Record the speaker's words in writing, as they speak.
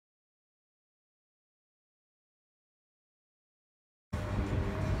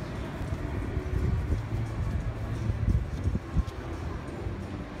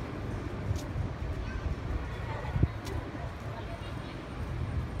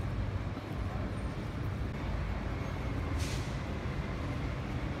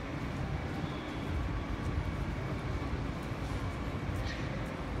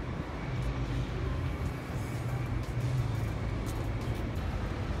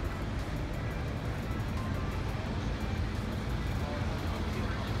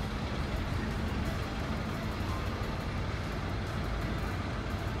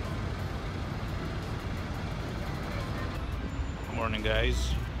morning,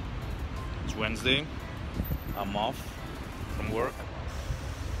 guys. It's Wednesday. I'm off from work.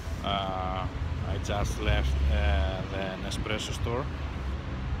 I just left the Nespresso store.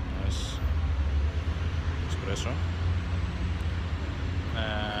 Espresso.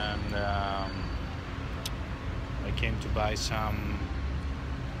 And I came to buy some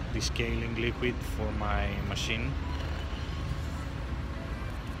descaling liquid for my machine.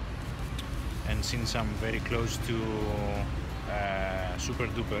 And since I'm very close to Super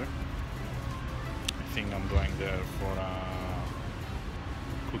Duper, I think I'm going there for a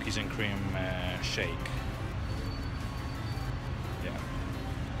cookies and cream shake. Yeah.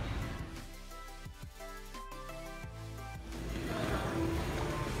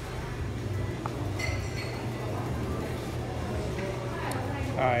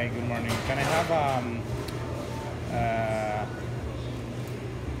 Hi, good morning. Can I have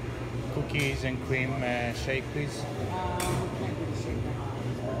cookies and cream shake, please?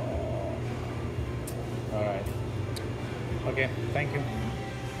 All right. Okay, thank you.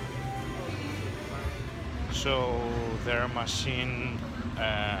 So their machine,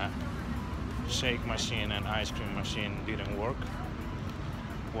 shake machine and ice cream machine didn't work.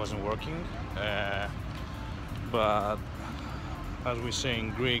 Wasn't working. But as we say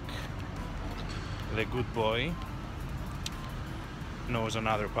in Greek, the good boy knows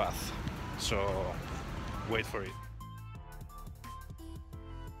another path. So wait for it.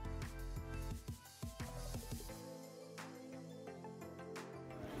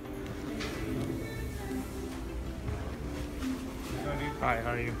 Hi,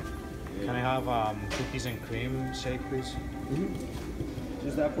 how are you? Can I have cookies and cream shake, please?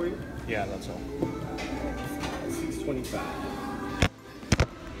 Just that for you? Yeah, that's all. $6.25.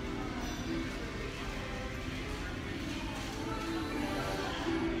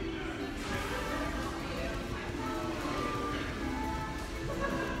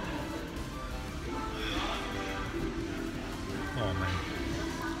 Oh man,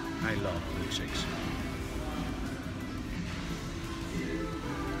 I love milkshakes.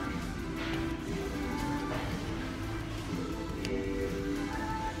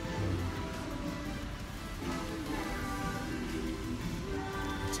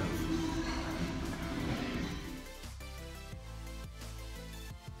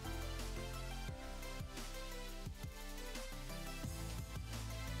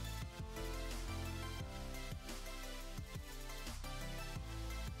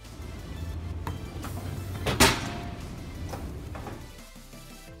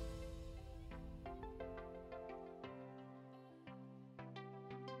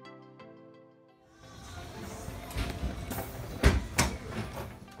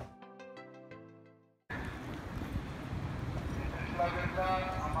 La verdad,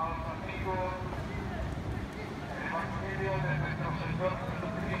 amados amigos, el Evangelio de nuestro Señor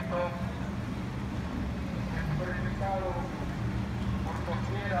Jesucristo es predicado por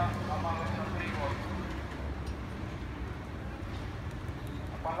doquiera, amados amigos.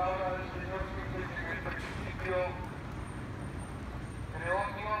 La palabra del Señor dice que en el principio creó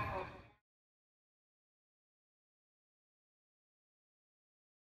Dios los.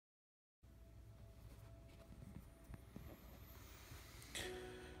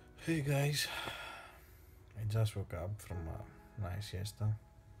 Hey guys, I just woke up from a nice siesta.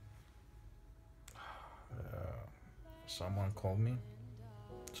 Someone called me,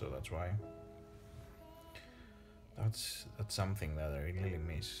 so that's why. That's something that I really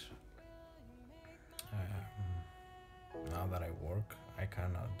miss. Now that I work, I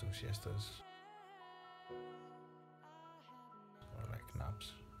cannot do siestas or like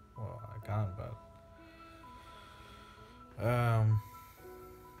naps. Well, I can, but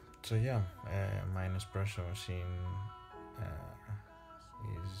so yeah, my Nespresso machine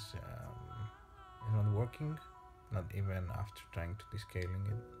is not working, not even after trying to descaling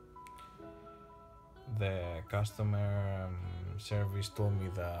it. The customer service told me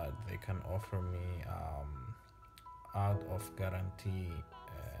that they can offer me out of guarantee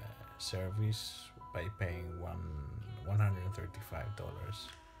service by paying $135.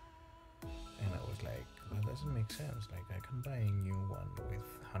 And I was like, that doesn't make sense. Like, I can buy a new one with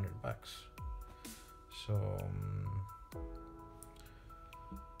 $100. So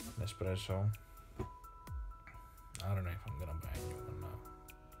Nespresso, I don't know if I'm gonna buy a new one now.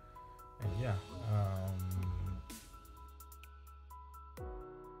 And yeah,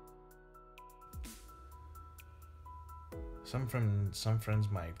 some friends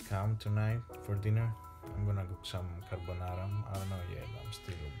might come tonight for dinner. I'm gonna cook some carbonara. I don't know yet. I'm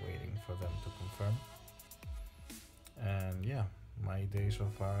still waiting for them to confirm. And yeah, my day so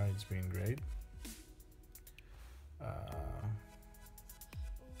far, it's been great.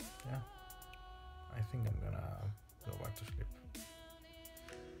 think I'm gonna go back to sleep.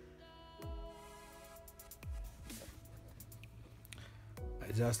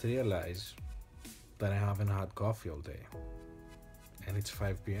 I just realized that I haven't had coffee all day, and it's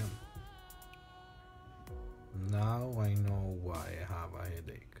 5 p.m. Now I know why I have a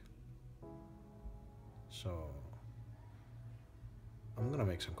headache. So I'm gonna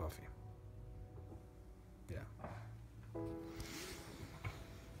make some coffee. Yeah.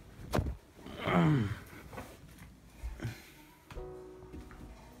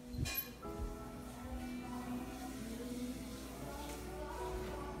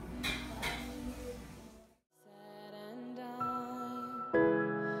 Said and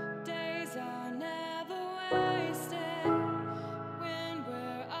done. Days are never wasted when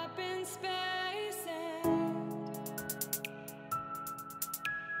we're up in space and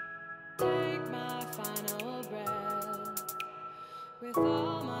take my final breath with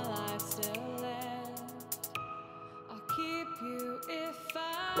all my life still left. I'll keep you if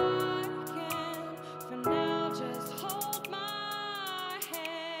I can. For now, just hold my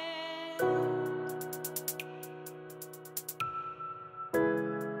hand.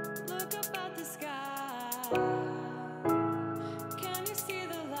 Look up at the sky. Can you see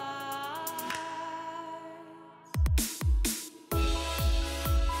the lights?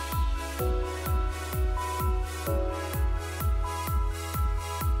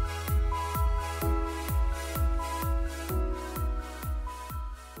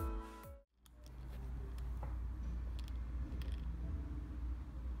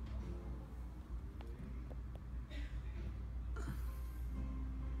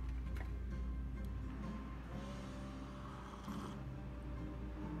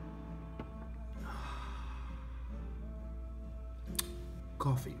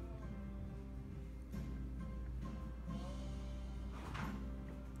 Coffee.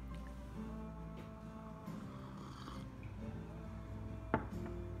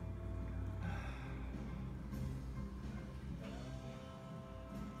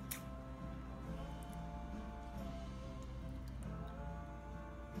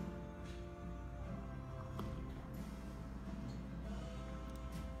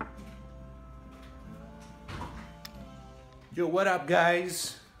 Yo, what up,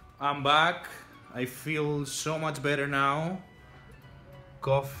 guys? I'm back. I feel so much better now.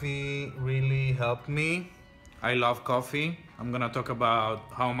 Coffee really helped me. I love coffee. I'm gonna talk about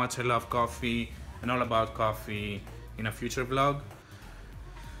how much I love coffee and all about coffee in a future vlog.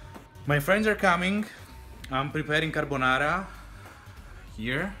 My friends are coming. I'm preparing carbonara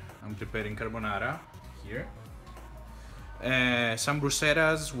here. Some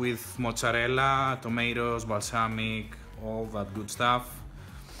bruschettas with mozzarella, tomatoes, balsamic, all that good stuff.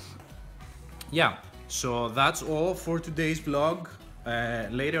 Yeah, so that's all for today's vlog.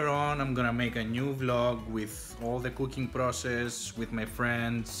 Later on I'm gonna make a new vlog with all the cooking process with my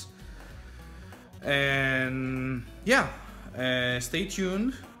friends, and yeah, stay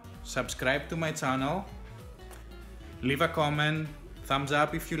tuned, subscribe to my channel, leave a comment, thumbs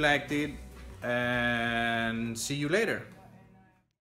up if you liked it, and see you later.